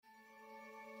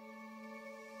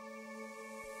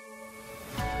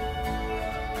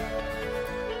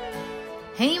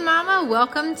Hey mama,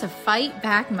 welcome to Fight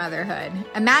Back Motherhood.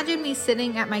 Imagine me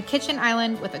sitting at my kitchen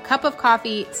island with a cup of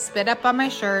coffee, spit up on my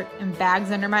shirt, and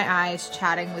bags under my eyes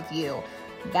chatting with you.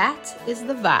 That is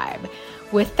the vibe.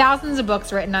 With thousands of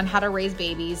books written on how to raise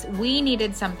babies, we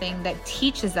needed something that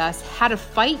teaches us how to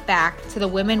fight back to the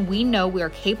women we know we are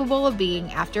capable of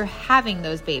being after having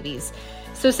those babies.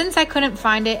 So since I couldn't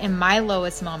find it in my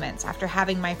lowest moments after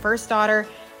having my first daughter,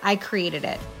 I created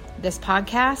it. This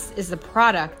podcast is the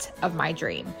product of my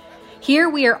dream. Here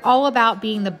we are all about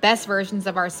being the best versions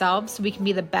of ourselves so we can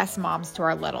be the best moms to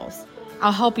our littles.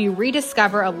 I'll help you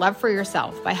rediscover a love for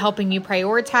yourself by helping you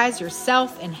prioritize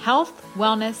yourself in health,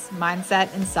 wellness,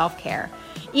 mindset, and self-care.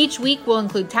 Each week will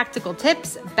include tactical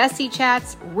tips, bestie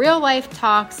chats, real life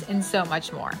talks, and so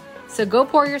much more. So go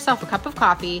pour yourself a cup of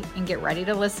coffee and get ready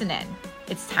to listen in.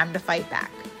 It's time to fight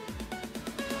back.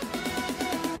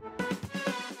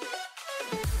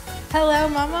 Hello,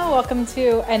 Mama. Welcome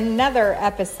to another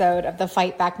episode of the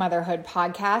Fight Back Motherhood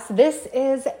podcast. This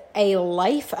is a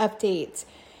life update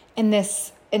in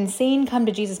this insane come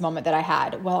to Jesus moment that I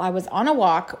had while I was on a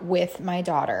walk with my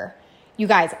daughter. You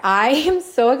guys, I am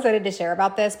so excited to share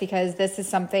about this because this is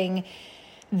something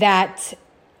that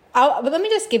but let me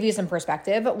just give you some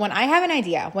perspective. When I have an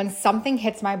idea, when something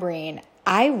hits my brain,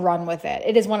 I run with it.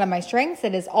 It is one of my strengths.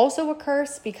 It is also a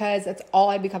curse because it's all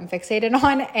I become fixated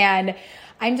on. And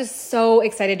I'm just so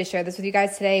excited to share this with you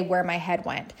guys today, where my head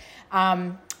went.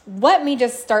 Let me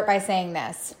just start by saying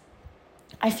this.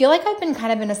 I feel like I've been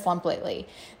kind of in a slump lately.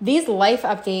 These life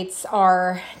updates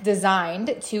are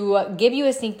designed to give you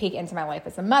a sneak peek into my life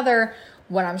as a mother,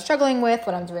 what I'm struggling with,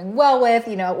 what I'm doing well with,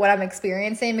 what I'm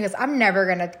experiencing, because I'm never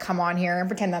going to come on here and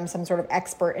pretend I'm some sort of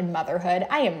expert in motherhood.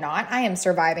 I am not. I am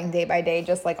surviving day by day,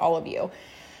 just like all of you.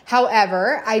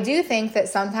 However, I do think that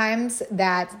sometimes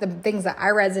that the things that I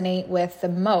resonate with the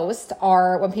most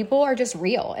are when people are just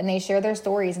real and they share their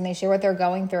stories and they share what they're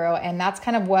going through. And that's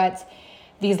kind of what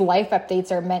these life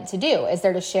updates are meant to do, is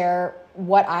they're to share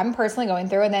what I'm personally going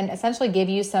through and then essentially give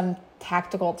you some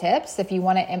tactical tips if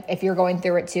you're going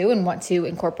through it too and want to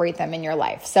incorporate them in your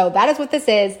life. So that is what this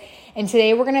is. And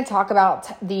today we're going to talk about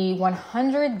the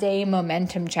 100-day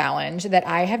momentum challenge that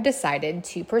I have decided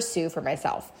to pursue for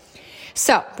myself.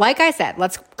 So like I said,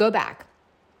 let's go back.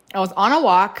 I was on a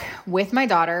walk with my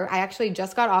daughter. I actually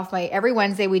just got off every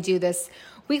Wednesday we do this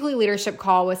weekly leadership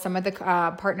call with some of the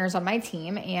partners on my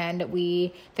team, and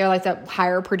they're like the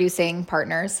higher producing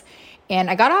partners. And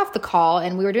I got off the call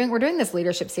and we're doing this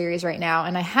leadership series right now.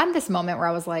 And I had this moment where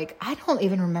I was like, I don't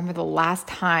even remember the last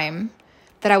time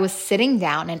that I was sitting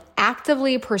down and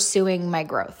actively pursuing my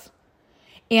growth.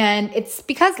 And it's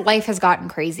because life has gotten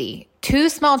crazy. 2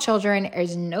 small children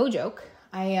is no joke.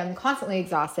 I am constantly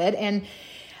exhausted and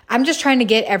I'm just trying to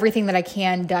get everything that I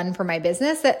can done for my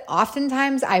business, that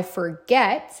oftentimes I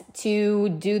forget to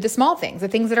do the small things, the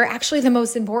things that are actually the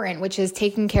most important, which is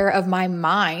taking care of my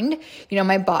mind,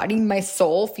 my body, my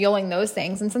soul, feeling those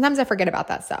things. And sometimes I forget about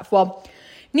that stuff. Well,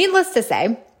 needless to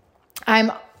say,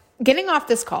 I'm getting off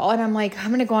this call and I'm like, I'm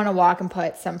going to go on a walk and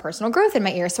put some personal growth in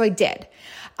my ear. So I did.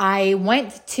 I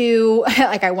went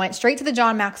straight to the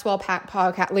John Maxwell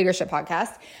leadership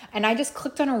podcast, and I just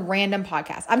clicked on a random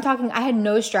podcast. I'm talking, I had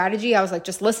no strategy. I was like,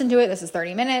 just listen to it. This is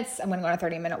 30 minutes. I'm going to go on a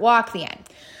 30-minute walk, the end.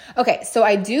 Okay. So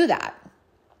I do that.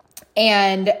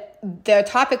 And the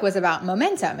topic was about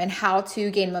momentum and how to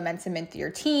gain momentum into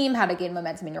your team, how to gain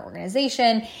momentum in your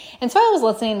organization. And so I was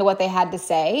listening to what they had to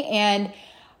say, and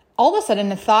all of a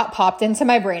sudden, a thought popped into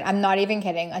my brain. I'm not even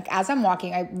kidding. Like as I'm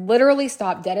walking, I literally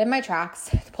stopped dead in my tracks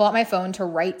to pull out my phone to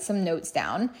write some notes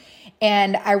down.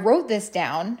 And I wrote this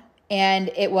down, and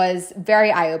it was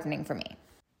very eye-opening for me.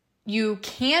 You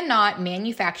cannot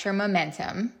manufacture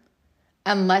momentum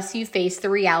unless you face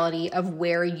the reality of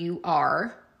where you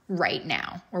are right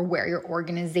now or where your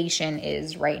organization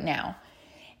is right now.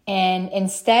 And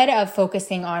instead of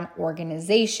focusing on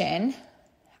organization,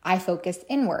 I focused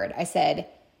inward. I said,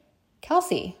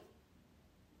 Kelsey,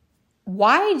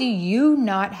 why do you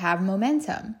not have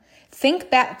momentum? Think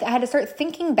back. I had to start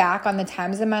thinking back on the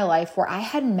times in my life where I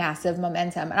had massive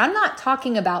momentum. And I'm not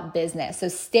talking about business, so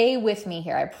stay with me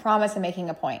here. I promise I'm making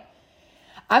a point.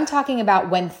 I'm talking about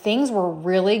when things were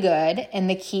really good in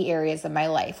the key areas of my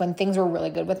life, when things were really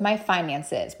good with my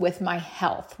finances, with my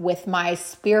health, with my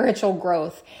spiritual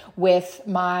growth, with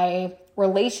my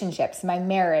relationships, my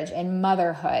marriage and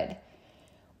motherhood.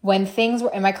 When things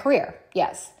were in my career,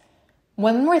 yes.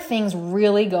 When were things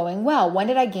really going well? When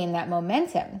did I gain that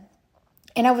momentum?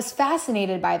 And I was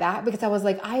fascinated by that because I was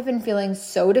like, I've been feeling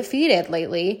so defeated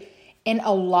lately in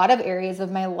a lot of areas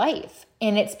of my life.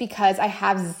 And it's because I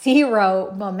have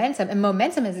zero momentum, and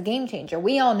momentum is a game changer.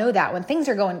 We all know that when things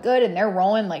are going good and they're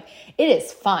rolling, like it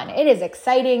is fun. It is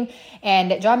exciting.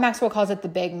 And John Maxwell calls it the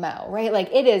big mo, right?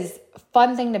 Like it is a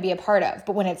fun thing to be a part of.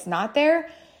 But when it's not there,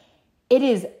 it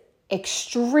is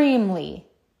extremely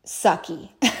sucky.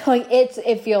 Like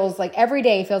it feels like every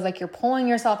day feels like you're pulling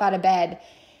yourself out of bed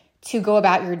to go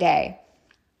about your day.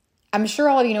 I'm sure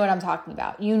all of you know what I'm talking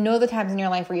about. You know the times in your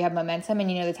life where you have momentum, and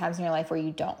you know the times in your life where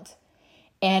you don't.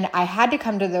 And I had to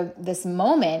come to this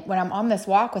moment when I'm on this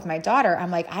walk with my daughter.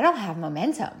 I'm like, I don't have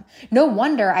momentum. No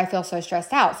wonder I feel so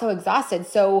stressed out, so exhausted,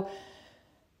 so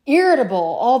irritable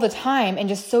all the time, and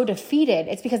just so defeated.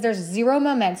 It's because there's zero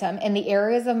momentum in the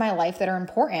areas of my life that are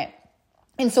important.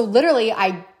 And so literally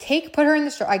I put her in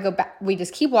the stroller. I go back, we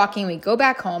just keep walking. We go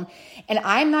back home, and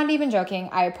I'm not even joking.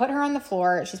 I put her on the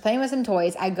floor. She's playing with some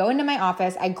toys. I go into my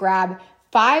office. I grab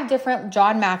 5 different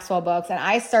John Maxwell books, and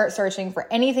I start searching for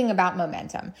anything about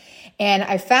momentum. And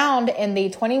I found in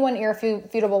the 21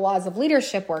 Irrefutable Laws of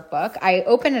Leadership workbook, I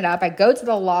open it up. I go to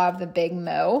the law of the big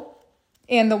mo.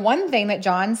 And the one thing that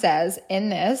John says in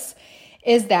this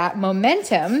is that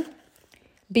momentum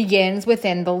begins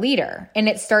within the leader, and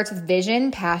it starts with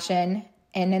vision, passion,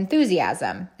 and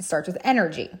enthusiasm. It starts with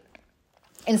energy.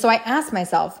 And so I asked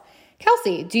myself,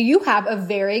 Kelsey, do you have a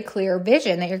very clear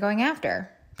vision that you're going after?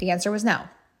 The answer was no.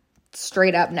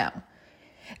 Straight up no.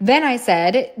 Then I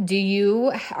said,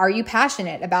 are you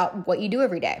passionate about what you do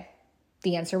every day?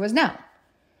 The answer was no.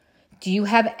 Do you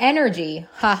have energy?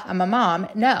 I'm a mom.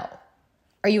 No.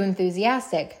 Are you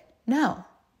enthusiastic? No.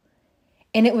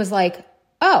 And it was like,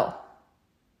 oh,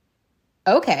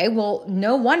 okay, well,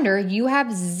 no wonder you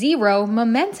have zero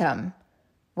momentum,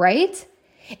 right?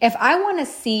 If I want to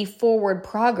see forward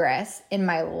progress in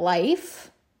my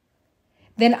life,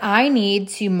 then I need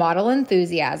to model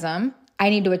enthusiasm. I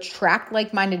need to attract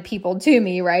like-minded people to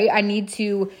me, right? I need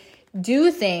to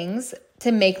do things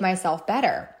to make myself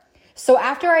better. So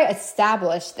after I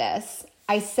established this,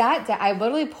 I sat down, I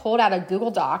literally pulled out a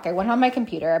Google Doc. I went on my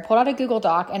computer, I pulled out a Google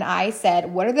Doc, and I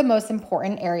said, what are the most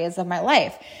important areas of my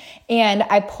life? And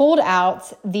I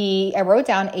wrote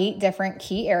down 8 different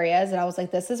key areas, and I was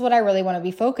like, this is what I really want to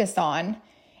be focused on,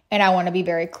 and I want to be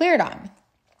very cleared on.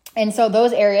 And so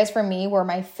those areas for me were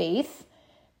my faith,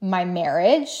 my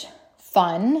marriage,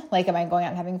 fun, like am I going out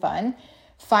and having fun,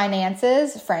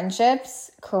 finances, friendships,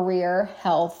 career,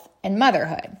 health, and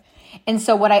motherhood. And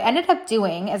so what I ended up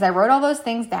doing is I wrote all those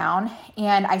things down,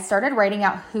 and I started writing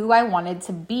out who I wanted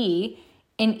to be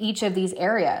in each of these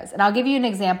areas. And I'll give you an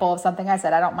example of something I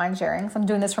said. I don't mind sharing, so I'm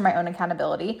doing this for my own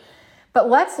accountability. But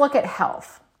let's look at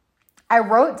health. I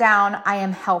wrote down, I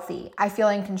am healthy. I feel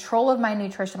in control of my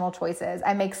nutritional choices.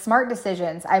 I make smart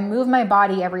decisions. I move my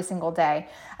body every single day.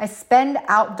 I spend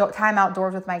time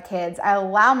outdoors with my kids. I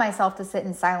allow myself to sit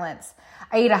in silence.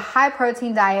 I eat a high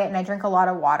protein diet, and I drink a lot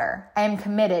of water. I am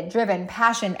committed, driven,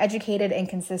 passionate, educated, and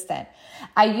consistent.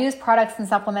 I use products and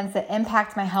supplements that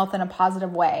impact my health in a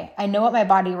positive way. I know what my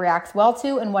body reacts well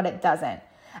to and what it doesn't.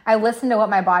 I listen to what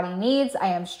my body needs. I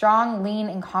am strong, lean,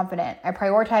 and confident. I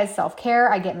prioritize self-care.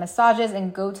 I get massages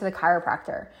and go to the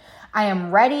chiropractor. I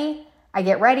am ready. I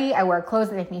get ready. I wear clothes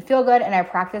that make me feel good, and I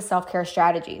practice self-care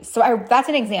strategies. So that's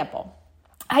an example.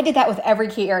 I did that with every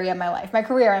key area of my life, my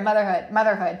career, my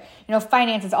motherhood,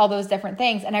 finances, all those different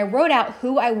things. And I wrote out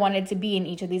who I wanted to be in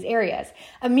each of these areas.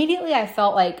 Immediately, I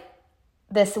felt like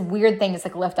this weird thing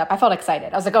just lift up. I felt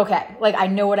excited. I was like, okay, I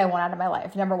know what I want out of my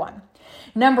life. Number 1.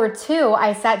 Number 2,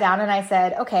 I sat down and I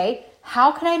said, okay,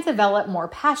 how can I develop more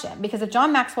passion? Because if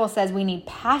John Maxwell says we need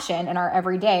passion in our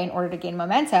everyday in order to gain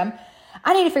momentum,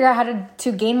 I need to figure out how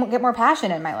to get more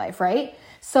passion in my life, right?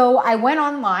 So I went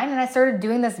online and I started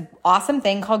doing this awesome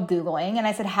thing called Googling, and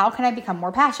I said, how can I become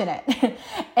more passionate?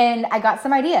 And I got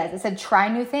some ideas. I said, try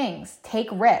new things, take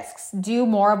risks, do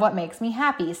more of what makes me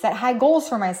happy, set high goals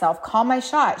for myself, call my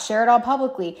shot, share it all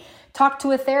publicly, talk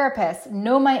to a therapist,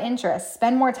 know my interests,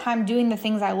 spend more time doing the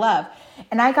things I love.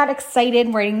 And I got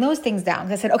excited writing those things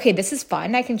down. I said, okay, this is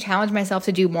fun. I can challenge myself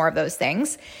to do more of those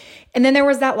things. And then there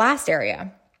was that last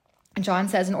area. John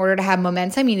says in order to have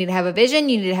momentum, you need to have a vision,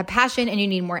 you need to have passion, and you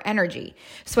need more energy.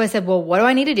 So I said, well, what do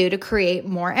I need to do to create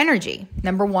more energy?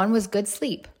 Number 1 was good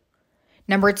sleep.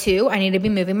 Number 2, I need to be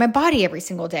moving my body every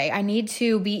single day. I need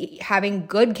to be having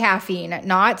good caffeine,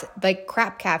 not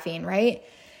crap caffeine, right?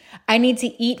 I need to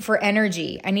eat for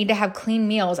energy. I need to have clean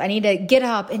meals. I need to get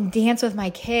up and dance with my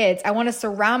kids. I want to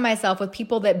surround myself with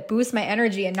people that boost my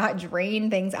energy and not drain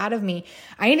things out of me.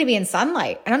 I need to be in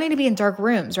sunlight. I don't need to be in dark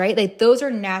rooms, right? Those are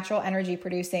natural energy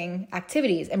producing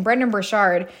activities. And Brendon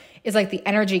Burchard is the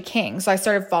energy king. So I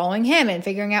started following him and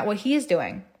figuring out what he is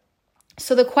doing.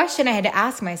 So the question I had to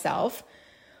ask myself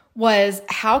was,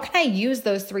 how can I use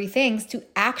those 3 things to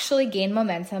actually gain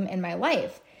momentum in my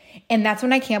life? And that's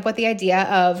when I came up with the idea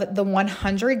of the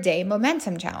 100-day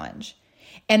momentum challenge.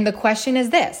 And the question is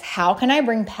this: how can I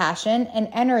bring passion and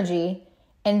energy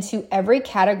into every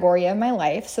category of my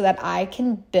life so that I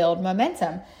can build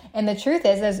momentum? And the truth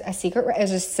is,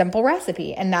 there's a simple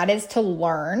recipe, and that is to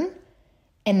learn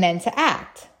and then to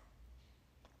act.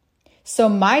 So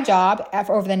my job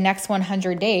over the next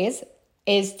 100 days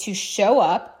is to show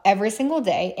up every single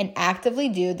day and actively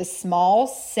do the small,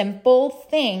 simple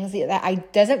things that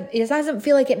it doesn't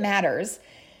feel like it matters,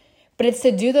 but it's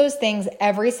to do those things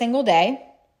every single day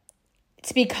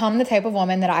to become the type of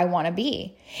woman that I want to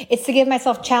be. It's to give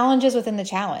myself challenges within the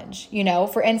challenge.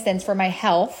 For instance, for my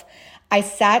health, I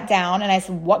sat down and I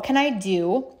said, what can I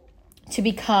do to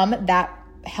become that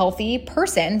healthy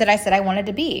person that I said I wanted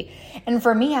to be? And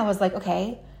for me, I was like,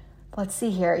 okay, let's see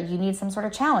here. You need some sort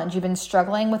of challenge. You've been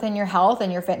struggling within your health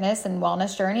and your fitness and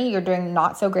wellness journey. You're doing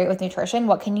not so great with nutrition.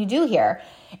 What can you do here?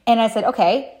 And I said,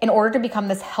 okay, in order to become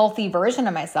this healthy version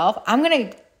of myself, I'm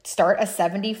going to start a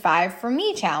 75 for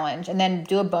me challenge and then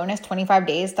do a bonus 25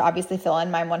 days to obviously fill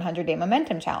in my 100-day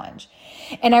momentum challenge.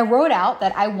 And I wrote out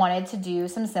that I wanted to do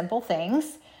some simple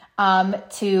things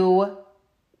to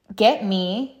get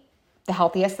me the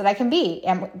healthiest that I can be.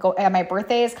 And my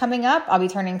birthday is coming up. I'll be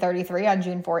turning 33 on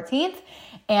June 14th.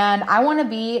 And I want to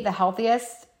be the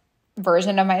healthiest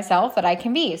version of myself that I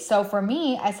can be. So for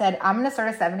me, I said, I'm going to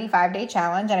start a 75-day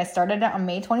challenge. And I started it on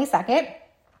May 22nd.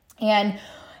 And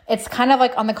it's kind of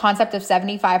like on the concept of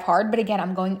 75 hard. But again,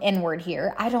 I'm going inward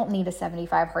here. I don't need a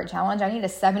 75 hard challenge. I need a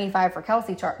 75 for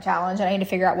Kelsey challenge. And I need to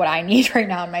figure out what I need right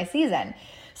now in my season.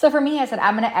 So for me, I said,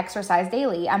 I'm going to exercise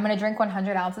daily. I'm going to drink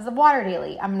 100 ounces of water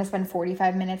daily. I'm going to spend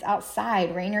 45 minutes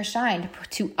outside, rain or shine,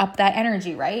 to up that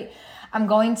energy, right? I'm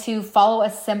going to follow a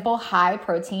simple high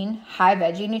protein, high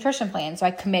veggie nutrition plan. So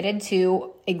I committed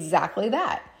to exactly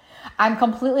that. I'm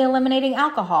completely eliminating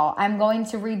alcohol. I'm going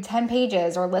to read 10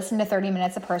 pages or listen to 30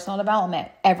 minutes of personal development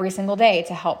every single day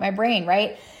to help my brain,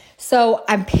 right? So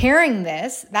I'm pairing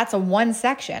this, that's a one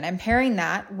section. I'm pairing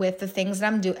that with the things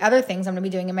that other things I'm going to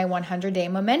be doing in my 100-day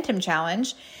momentum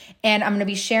challenge. And I'm going to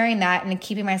be sharing that and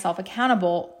keeping myself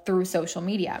accountable through social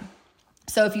media.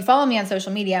 So if you follow me on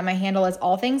social media, my handle is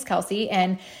All Things Kelsey,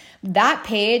 and that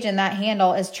page and that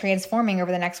handle is transforming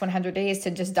over the next 100 days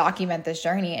to just document this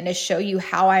journey and to show you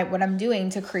what I'm doing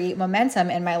to create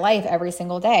momentum in my life every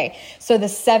single day. So the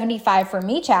 75 for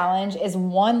me challenge is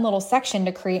one little section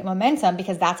to create momentum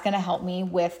because that's going to help me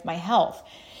with my health.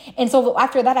 And so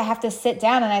after that, I have to sit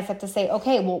down and I have to say,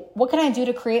 okay, well, what can I do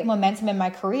to create momentum in my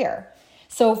career?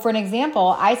 So for an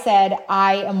example, I said,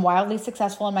 I am wildly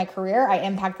successful in my career. I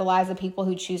impact the lives of people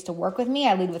who choose to work with me.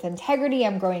 I lead with integrity.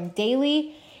 I'm growing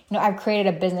daily. I've created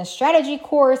a business strategy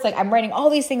course. Like, I'm writing all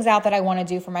these things out that I want to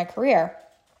do for my career.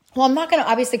 Well, I'm not going to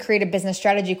obviously create a business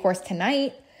strategy course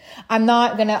tonight. I'm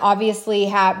not going to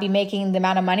obviously be making the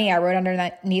amount of money I wrote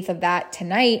underneath of that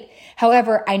tonight.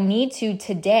 However, I need to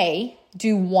today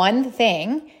do one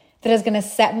thing that is going to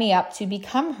set me up to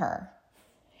become her.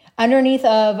 Underneath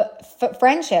of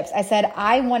friendships, I said,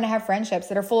 I want to have friendships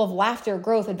that are full of laughter,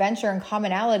 growth, adventure, and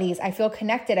commonalities. I feel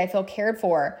connected. I feel cared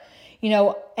for.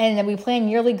 And then we plan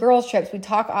yearly girls trips. We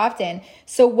talk often.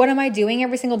 So what am I doing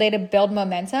every single day to build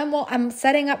momentum? Well, I'm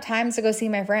setting up times to go see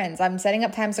my friends. I'm setting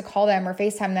up times to call them or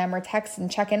FaceTime them or text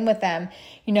and check in with them.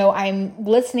 I'm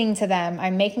listening to them.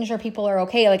 I'm making sure people are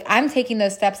okay. Like, I'm taking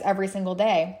those steps every single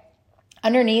day.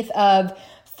 Underneath of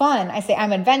fun, I say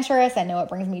I'm adventurous. I know it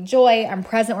brings me joy. I'm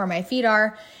present where my feet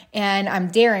are. And I'm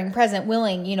daring, present,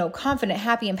 willing, confident,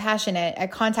 happy, and passionate. I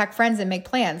contact friends and make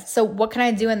plans. So what can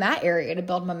I do in that area to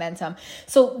build momentum?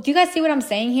 So do you guys see what I'm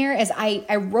saying here? Is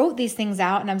I wrote these things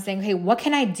out and I'm saying, hey, what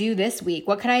can I do this week?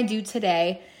 What can I do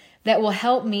today that will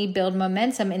help me build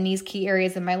momentum in these key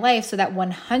areas of my life so that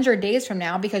 100 days from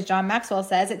now, because John Maxwell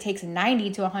says it takes 90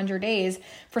 to 100 days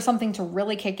for something to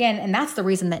really kick in. And that's the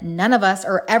reason that none of us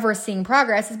are ever seeing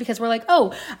progress, is because we're like,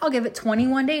 oh, I'll give it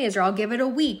 21 days or I'll give it a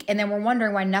week. And then we're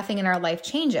wondering why nothing in our life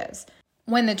changes.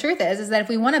 When the truth is that if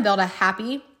we want to build a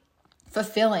happy,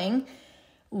 fulfilling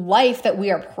life that we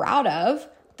are proud of,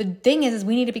 the thing is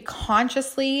we need to be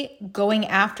consciously going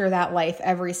after that life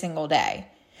every single day.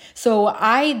 So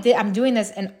I'm doing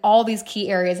this in all these key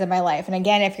areas of my life. And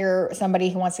again, if you're somebody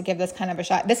who wants to give this kind of a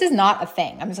shot, this is not a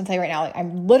thing. I'm just gonna tell you right now,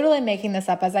 I'm literally making this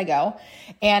up as I go.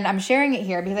 And I'm sharing it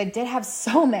here because I did have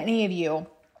so many of you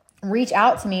reach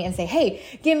out to me and say, hey,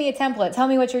 give me a template. Tell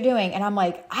me what you're doing. And I'm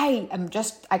like, I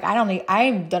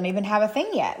don't even have a thing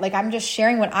yet. Like, I'm just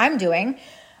sharing what I'm doing.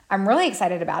 I'm really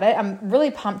excited about it. I'm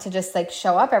really pumped to just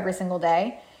show up every single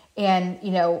day and,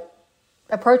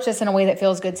 approach this in a way that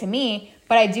feels good to me.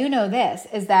 But I do know this,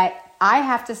 is that I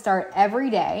have to start every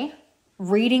day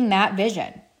reading that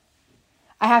vision.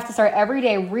 I have to start every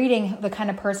day reading the kind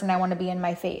of person I want to be in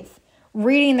my faith,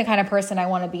 reading the kind of person I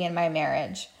want to be in my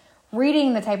marriage,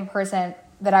 reading the type of person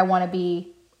that I want to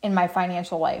be in my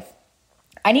financial life.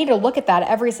 I need to look at that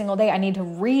every single day. I need to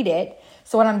read it.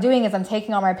 So what I'm doing is I'm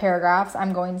taking all my paragraphs.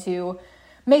 I'm going to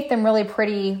make them really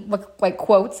pretty, look like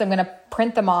quotes. I'm going to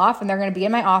print them off and they're going to be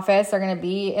in my office. They're going to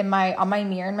be on my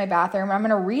mirror in my bathroom. I'm going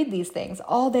to read these things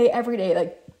all day, every day.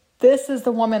 Like, this is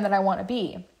the woman that I want to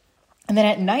be. And then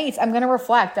at night, I'm going to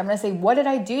reflect. I'm going to say, what did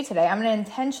I do today? I'm going to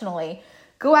intentionally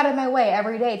go out of my way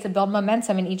every day to build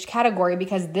momentum in each category,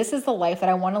 because this is the life that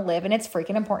I want to live and it's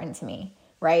freaking important to me,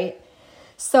 right?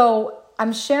 So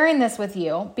I'm sharing this with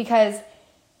you because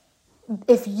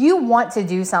if you want to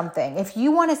do something, if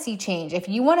you want to see change, if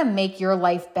you want to make your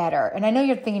life better, and I know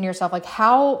you're thinking to yourself, like,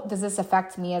 how does this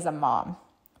affect me as a mom,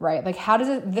 right? Like,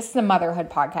 this is a motherhood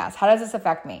podcast. How does this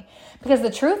affect me? Because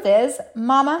the truth is,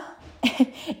 mama,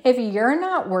 if you're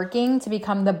not working to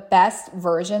become the best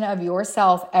version of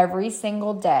yourself every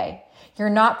single day, you're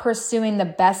not pursuing the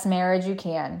best marriage you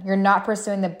can. You're not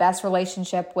pursuing the best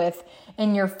relationship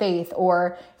in your faith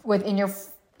or within your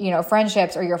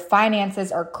friendships, or your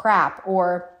finances are crap,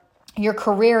 or your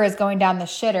career is going down the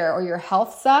shitter, or your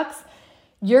health sucks,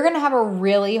 you're going to have a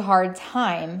really hard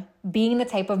time being the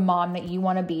type of mom that you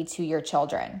want to be to your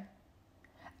children.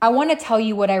 I want to tell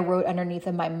you what I wrote underneath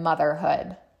of my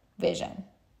motherhood vision,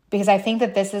 because I think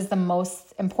that this is the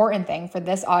most important thing for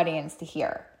this audience to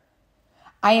hear.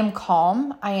 I am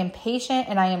calm, I am patient,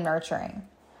 and I am nurturing.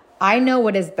 I know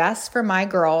what is best for my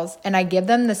girls, and I give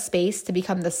them the space to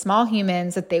become the small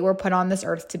humans that they were put on this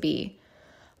earth to be.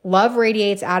 Love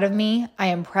radiates out of me. I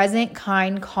am present,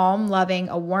 kind, calm, loving,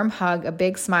 a warm hug, a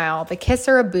big smile, the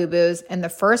kisser of boo-boos, and the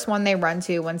first one they run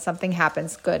to when something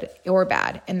happens, good or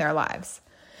bad, in their lives.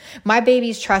 My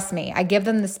babies trust me. I give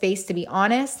them the space to be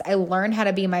honest. I learn how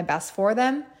to be my best for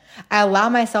them. I allow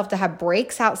myself to have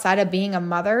breaks outside of being a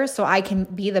mother so I can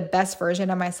be the best version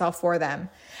of myself for them.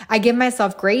 I give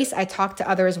myself grace. I talk to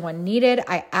others when needed.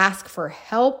 I ask for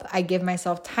help. I give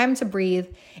myself time to breathe,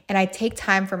 and I take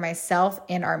time for myself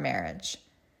in our marriage.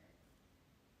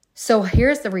 So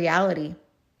here's the reality.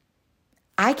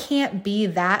 I can't be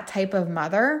that type of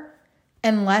mother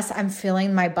unless I'm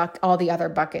filling all the other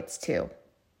buckets too.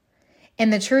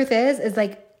 And the truth is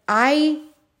like, I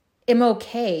am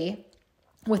okay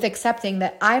with accepting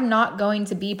that I'm not going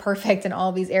to be perfect in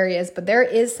all these areas, but there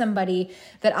is somebody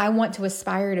that I want to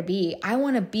aspire to be. I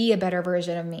want to be a better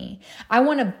version of me. I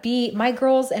want to be my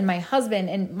girls and my husband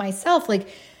and myself, like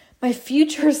my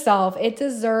future self. It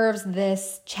deserves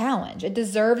this challenge. It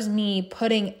deserves me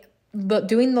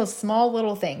doing those small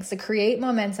little things to create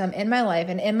momentum in my life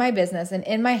and in my business and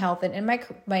in my health and in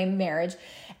my marriage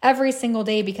every single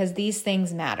day, because these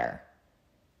things matter.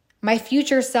 My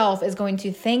future self is going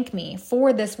to thank me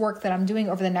for this work that I'm doing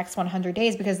over the next 100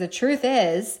 days, because the truth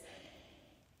is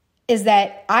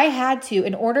that I had to,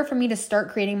 in order for me to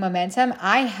start creating momentum,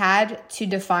 I had to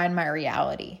define my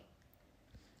reality.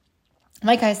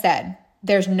 Like I said,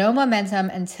 there's no momentum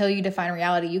until you define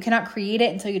reality. You cannot create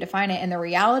it until you define it. And the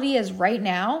reality is right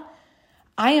now,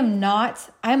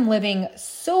 I'm living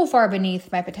so far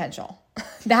beneath my potential.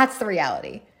 That's the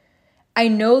reality. I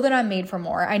know that I'm made for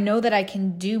more. I know that I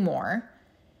can do more.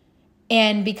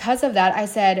 And because of that, I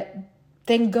said,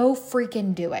 then go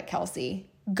freaking do it, Kelsey.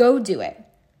 Go do it.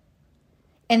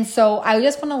 And so I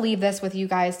just want to leave this with you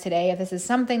guys today. If this is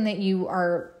something that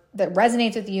that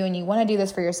resonates with you and you want to do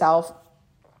this for yourself,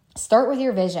 start with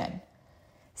your vision.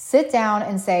 Sit down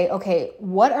and say, okay,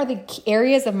 what are the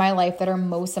areas of my life that are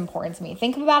most important to me?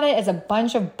 Think about it as a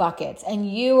bunch of buckets,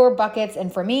 and your buckets,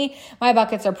 and for me, my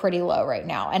buckets are pretty low right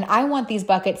now. And I want these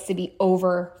buckets to be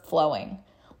overflowing.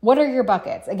 What are your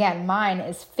buckets? Again, mine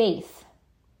is faith.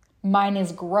 Mine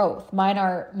is growth. Mine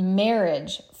are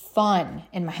marriage, fun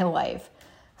in my life,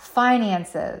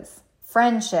 finances,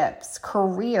 friendships,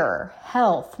 career,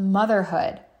 health,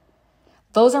 motherhood.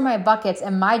 Those are my buckets,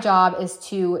 and my job is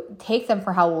to take them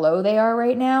for how low they are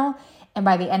right now, and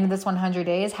by the end of this 100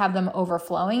 days, have them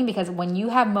overflowing, because when you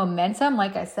have momentum,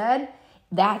 like I said,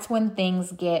 that's when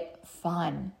things get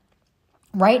fun.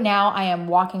 Right now, I am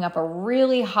walking up a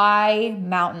really high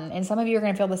mountain, and some of you are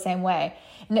going to feel the same way,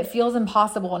 and it feels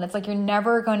impossible, and it's like you're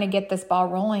never going to get this ball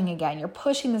rolling again. You're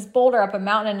pushing this boulder up a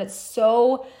mountain, and it's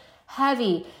so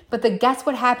heavy, but guess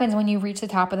what happens when you reach the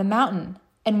top of the mountain?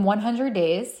 In 100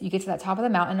 days, you get to that top of the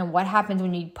mountain, and what happens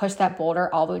when you push that boulder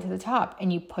all the way to the top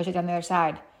and you push it down the other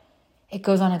side? It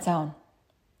goes on its own.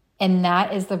 And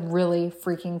that is the really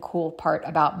freaking cool part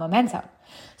about momentum.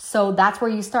 So that's where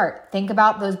you start. Think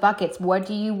about those buckets. What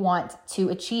do you want to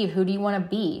achieve? Who do you want to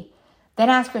be? Then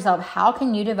ask yourself, how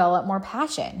can you develop more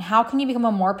passion? How can you become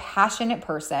a more passionate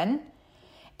person?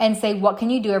 And say, what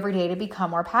can you do every day to become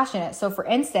more passionate? So for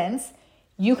instance,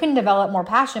 you can develop more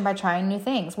passion by trying new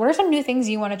things. What are some new things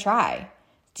you want to try?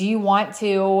 Do you want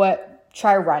to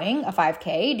try running a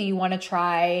 5K? Do you want to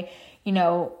try,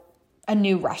 a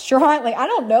new restaurant? I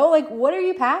don't know. What are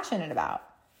you passionate about?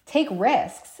 Take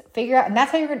risks, figure out. And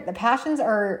that's how the passions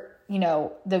are,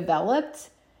 developed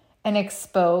and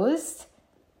exposed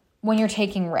when you're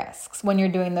taking risks, when you're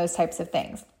doing those types of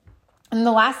things. And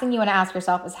the last thing you want to ask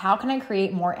yourself is, how can I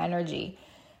create more energy?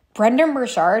 Brendon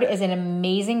Burchard is an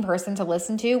amazing person to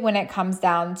listen to when it comes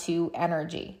down to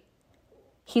energy.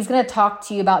 He's going to talk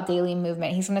to you about daily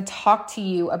movement. He's going to talk to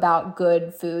you about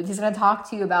good foods. He's going to talk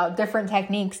to you about different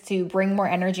techniques to bring more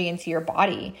energy into your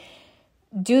body.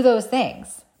 Do those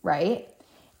things, right?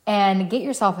 And get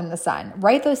yourself in the sun.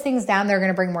 Write those things down. They're going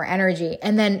to bring more energy.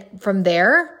 And then from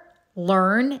there,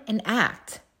 learn and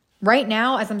act. Right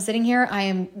now, as I'm sitting here, I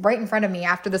am right in front of me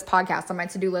after this podcast on my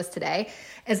to-do list today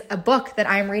is a book that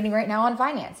I'm reading right now on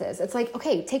finances. It's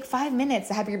okay, take 5 minutes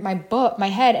to have my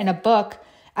head in a book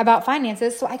about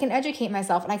finances so I can educate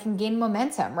myself and I can gain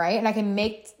momentum, right? And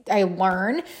I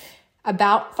learn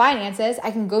about finances.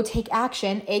 I can go take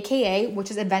action, AKA,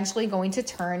 which is eventually going to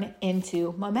turn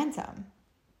into momentum.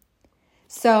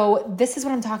 So this is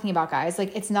what I'm talking about, guys.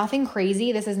 It's nothing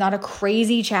crazy. This is not a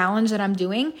crazy challenge that I'm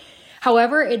doing.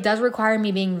 However, it does require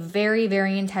me being very,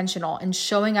 very intentional and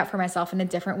showing up for myself in a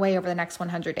different way over the next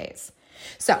 100 days.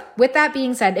 So with that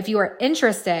being said, if you are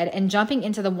interested in jumping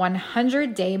into the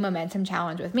 100-day momentum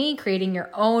challenge with me, creating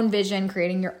your own vision,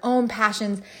 creating your own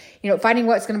passions, finding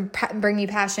what's going to bring you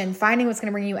passion, finding what's going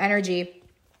to bring you energy,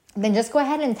 then just go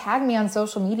ahead and tag me on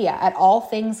social media at All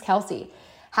Things Kelsey.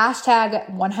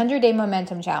 Hashtag 100-day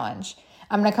momentum challenge.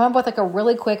 I'm going to come up with a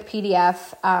really quick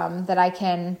PDF that I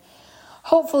can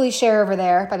hopefully share over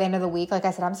there by the end of the week. Like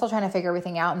I said, I'm still trying to figure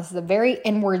everything out. And this is a very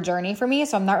inward journey for me.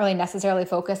 So I'm not really necessarily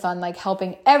focused on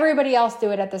helping everybody else do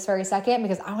it at this very second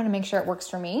because I want to make sure it works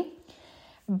for me.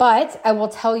 But I will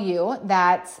tell you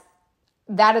that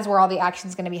is where all the action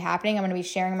is going to be happening. I'm going to be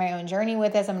sharing my own journey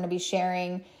with this. I'm going to be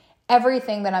sharing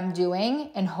everything that I'm doing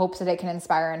in hopes that it can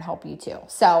inspire and help you too.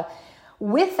 So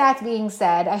with that being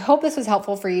said, I hope this was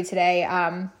helpful for you today.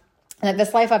 That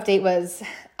this life update was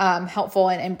helpful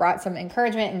and brought some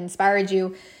encouragement and inspired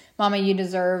you. Mama, you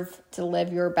deserve to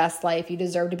live your best life. You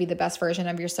deserve to be the best version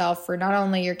of yourself for not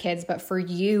only your kids, but for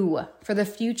you, for the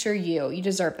future you. You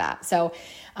deserve that. So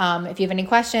if you have any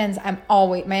questions, my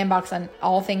inbox on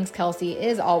All Things Kelsey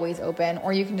is always open,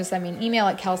 or you can just send me an email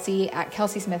at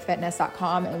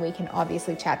kelsey@kelseysmithfitness.com and we can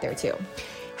obviously chat there too.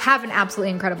 Have an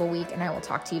absolutely incredible week and I will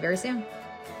talk to you very soon.